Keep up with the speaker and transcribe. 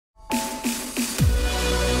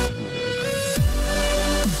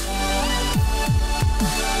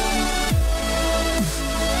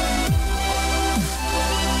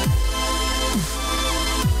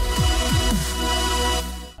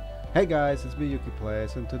Hey guys, it's me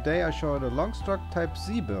YukiPlays, and today I show the Longstroke Type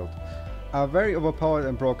Z Build. A very overpowered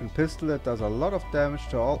and broken pistol that does a lot of damage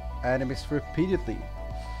to all enemies repeatedly.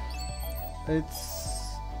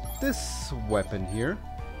 It's this weapon here.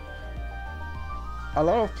 A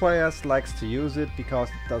lot of players likes to use it because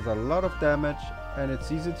it does a lot of damage and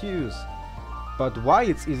it's easy to use. But why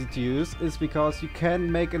it's easy to use is because you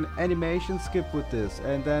can make an animation skip with this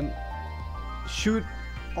and then shoot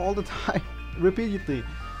all the time repeatedly.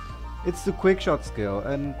 It's the Quikshot skill,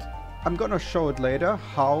 and I'm gonna show it later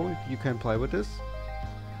how you can play with this.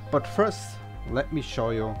 But first, let me show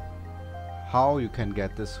you how you can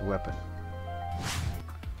get this weapon.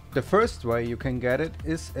 The first way you can get it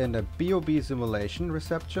is in a BOB simulation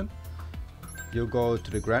reception. You go to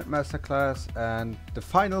the Grandmaster class and the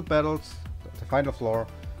final battles, the final floor,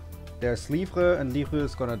 there's Livre, and Livre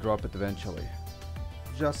is gonna drop it eventually.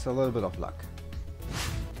 Just a little bit of luck.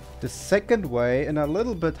 The second way, and a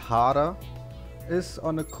little bit harder, is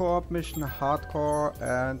on a co-op mission, hardcore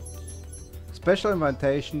and special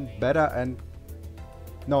invitation, beta and...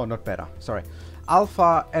 no, not beta, sorry.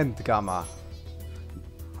 Alpha and Gamma.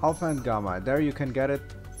 Alpha and Gamma, there you can get it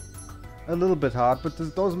a little bit hard, but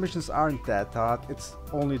those missions aren't that hard. It's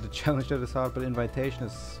only the challenge that is hard, but invitation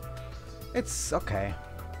is... it's okay.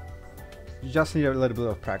 You just need a little bit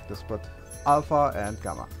of practice, but Alpha and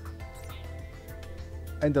Gamma.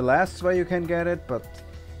 And the last way you can get it, but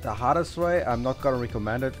the hardest way, I'm not gonna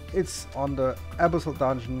recommend it, it's on the Abyssal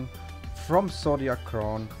Dungeon from Zodiac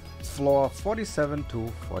Crown, floor 47 to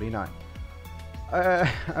 49.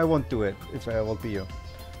 I won't do it if I will be you.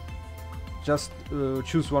 Just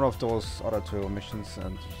choose one of those other two missions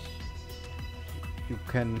and you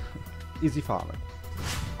can easy farm it.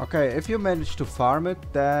 Okay, if you manage to farm it,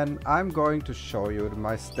 then I'm going to show you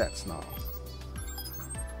my stats now.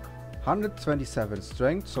 127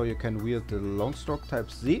 strength, so you can wield the Longstroke Type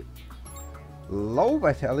Z. Low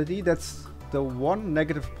vitality, that's the one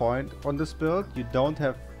negative point on this build. You don't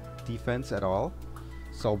have defense at all,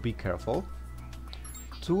 so be careful.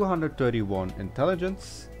 231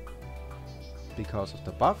 intelligence, because of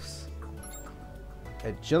the buffs.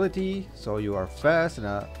 Agility, so you are fast and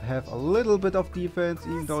have a little bit of defense,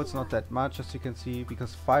 even though it's not that much, as you can see,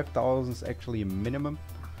 because 5,000 is actually minimum.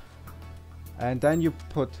 And then you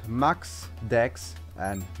put max dex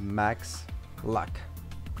and max luck.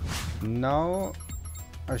 Now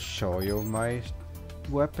I show you my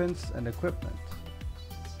weapons and equipment.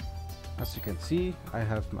 As you can see, I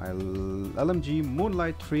have my LMG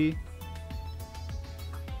Moonlight 3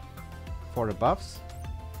 for the buffs.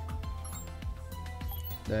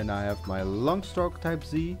 Then I have my Longstroke Type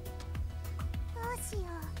Z.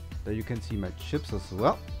 There you can see my chips as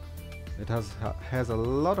well. It has a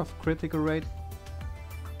lot of critical rate.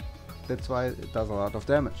 That's why it does a lot of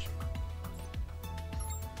damage.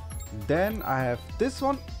 Then I have this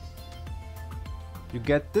one. You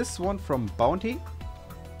get this one from Bounty.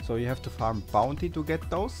 So you have to farm Bounty to get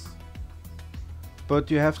those.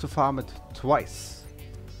 But you have to farm it twice.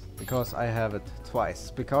 Because I have it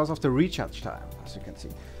twice. Because of the recharge time, as you can see.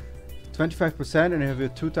 25%, and if you have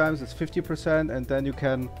it 2 times, it's 50%. And then you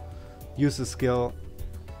can use the skill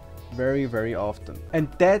very often, and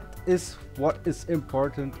that is what is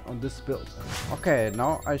important on this build. Okay,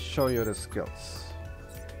 now I show you the skills.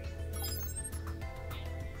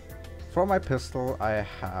 For my pistol I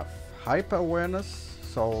have hyper awareness,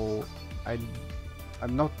 so I'm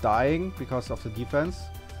not dying because of the defense,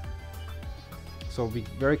 so be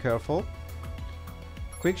very careful.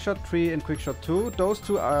 Quikshot 3 and Quikshot 2, those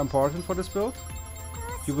two are important for this build.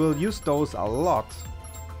 You will use those a lot.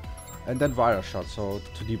 And then Wire Shot, so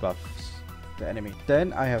to debuff the enemy.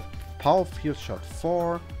 Then I have Powerfull Shot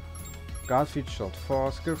 4, Guard Feed Shot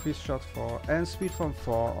 4, Skill Freeze Shot 4, and Speed Form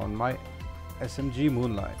 4 on my SMG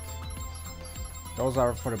Moonlight. Those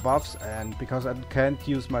are for the buffs, and because I can't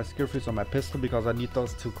use my Skill Freeze on my pistol because I need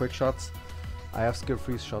those 2 quick shots, I have Skill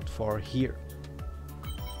Freeze Shot 4 here.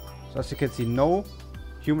 So as you can see, no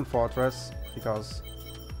Human Fortress because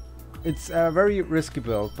it's a very risky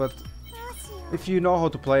build, but if you know how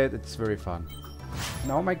to play it, it's very fun.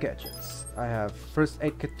 Now my gadgets. I have First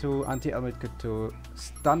Aid Kit 2, Anti-Helmet Kit 2,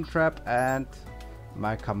 Stun Trap, and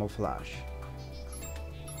my Camouflage.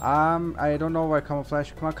 I don't know why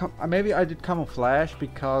Camouflage... maybe I did Camouflage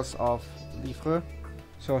because of Livre,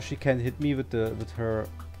 so she can hit me with her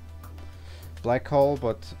black hole,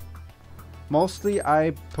 but mostly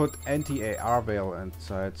I put Anti-AR Veil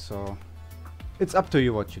inside, so it's up to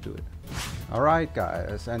you what you do. Alright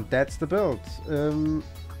guys, and that's the build.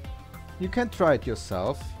 You can try it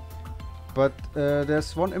yourself, but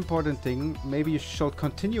there's one important thing. Maybe you should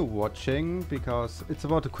continue watching because it's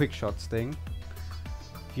about the quick shots thing.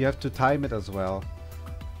 You have to time it as well.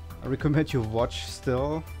 I recommend you watch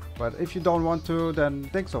still, but if you don't want to, then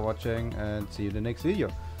thanks for watching and see you in the next video.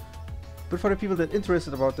 But for the people that are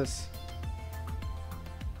interested about this,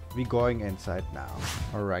 we're going inside now.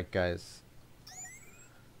 Alright guys.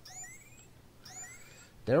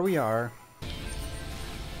 There we are.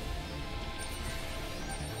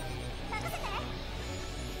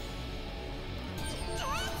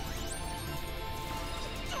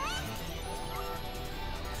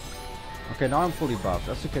 Okay, now I'm fully buffed.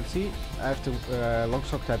 As you can see, I have to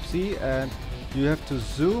Longstroke Type Z, and you have to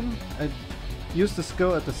zoom and use the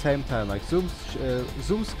skill at the same time, like zoom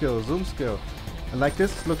skill, and like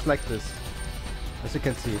this looks like this, as you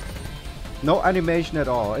can see. No animation at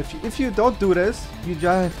all. If you don't do this, you just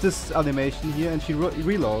have this animation here, and she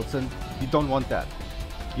reloads, and you don't want that.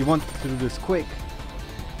 You want to do this quick,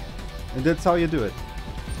 and that's how you do it.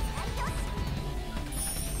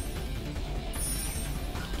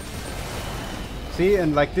 See,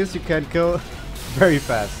 and like this you can kill very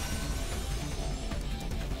fast.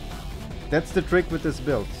 That's the trick with this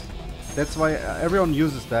build. That's why everyone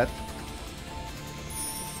uses that.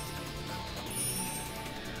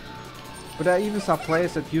 But I even saw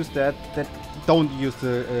players that use that don't use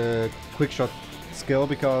the Quikshot skill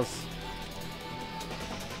because,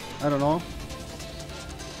 I don't know,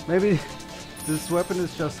 maybe this weapon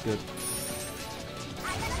is just good.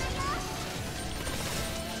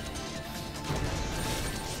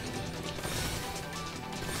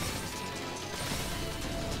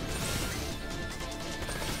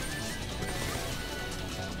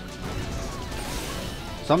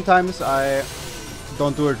 Sometimes I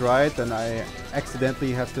don't do it right and I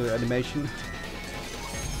accidentally have the animation.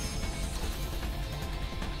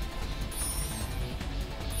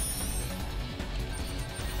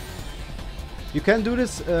 You can do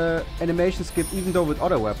this animation skip even though with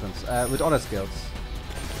other weapons, with other skills.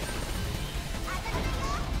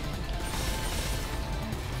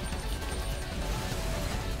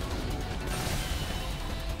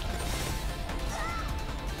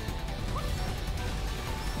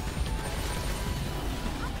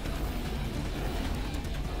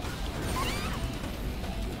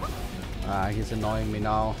 Ah, he's annoying me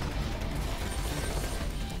now.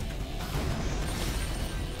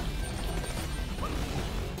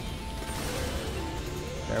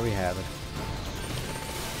 There we have it.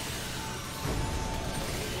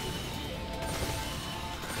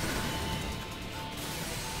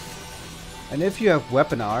 And if you have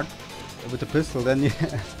Weaponart with the pistol, then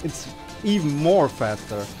it's even more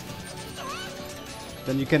faster.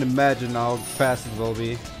 Then you can imagine how fast it will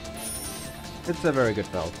be. It's a very good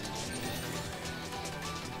build.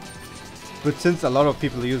 But since a lot of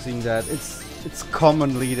people are using that, it's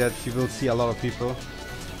commonly that you will see a lot of people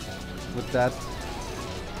with that.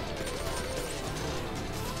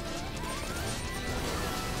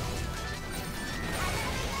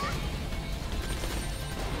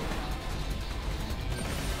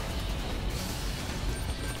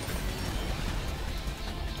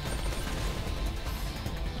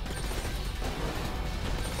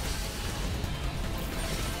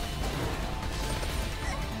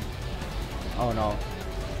 Oh no.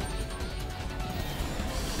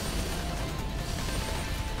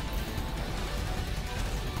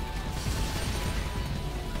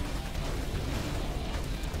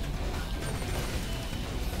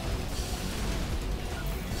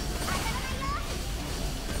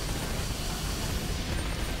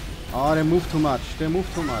 Oh, they move too much. They move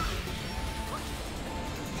too much.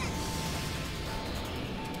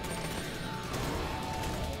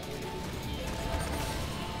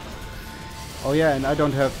 Oh yeah, and I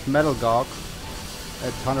don't have Metal Gog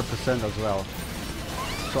at 100% as well.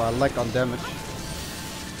 So I lack on damage.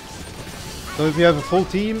 So if you have a full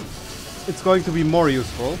team, it's going to be more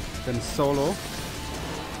useful than solo.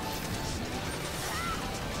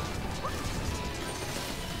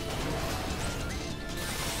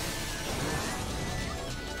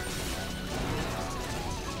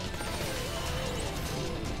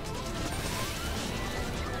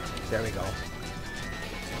 There we go.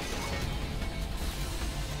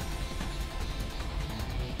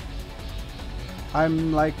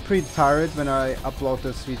 I'm like pretty tired when I upload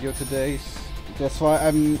this video today. That's why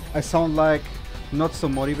I sound like not so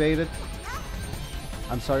motivated.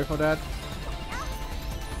 I'm sorry for that.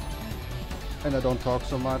 And I don't talk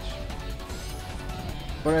so much.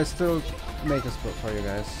 But I still make this build for you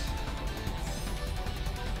guys.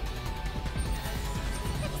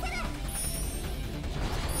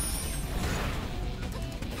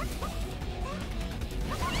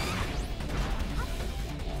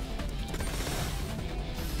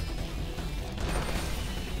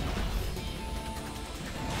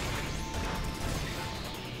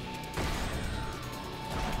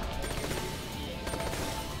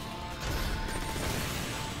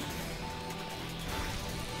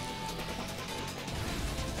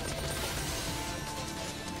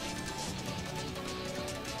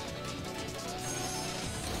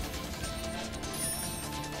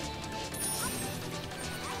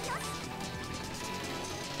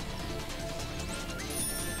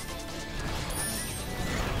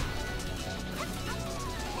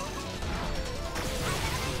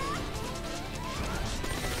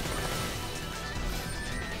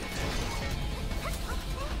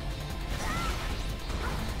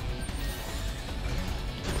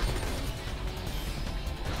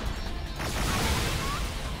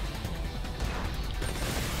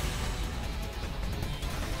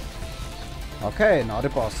 Okay, now the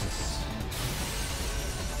bosses.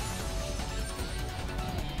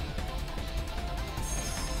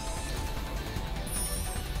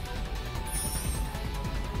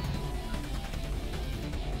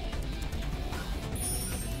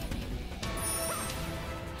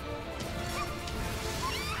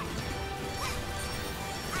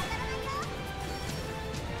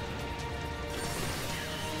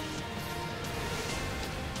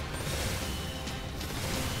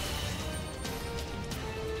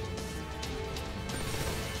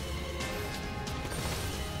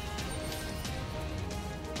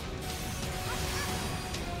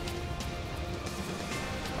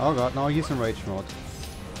 Oh god, now he's in rage mode.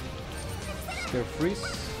 Scare freeze.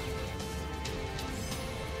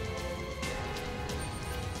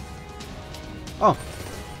 Oh!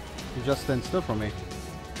 He just stands still for me.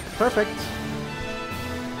 Perfect!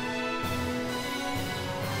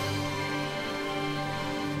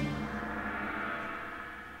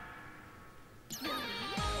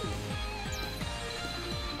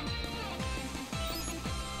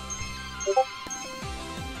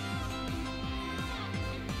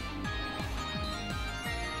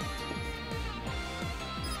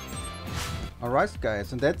 Alright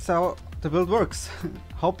guys, and that's how the build works.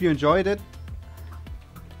 Hope you enjoyed it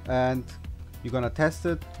and you're gonna test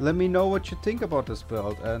it. Let me know what you think about this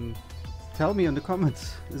build and tell me in the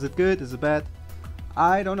comments. Is it good? Is it bad?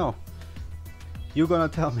 I don't know. You're gonna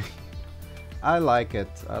tell me. I like it.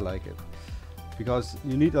 I like it. Because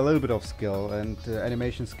you need a little bit of skill, and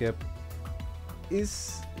animation skip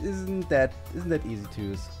isn't that easy to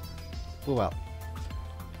use. Well,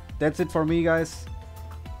 that's it for me guys.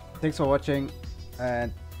 Thanks for watching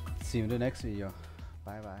and see you in the next video.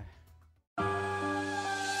 Bye bye.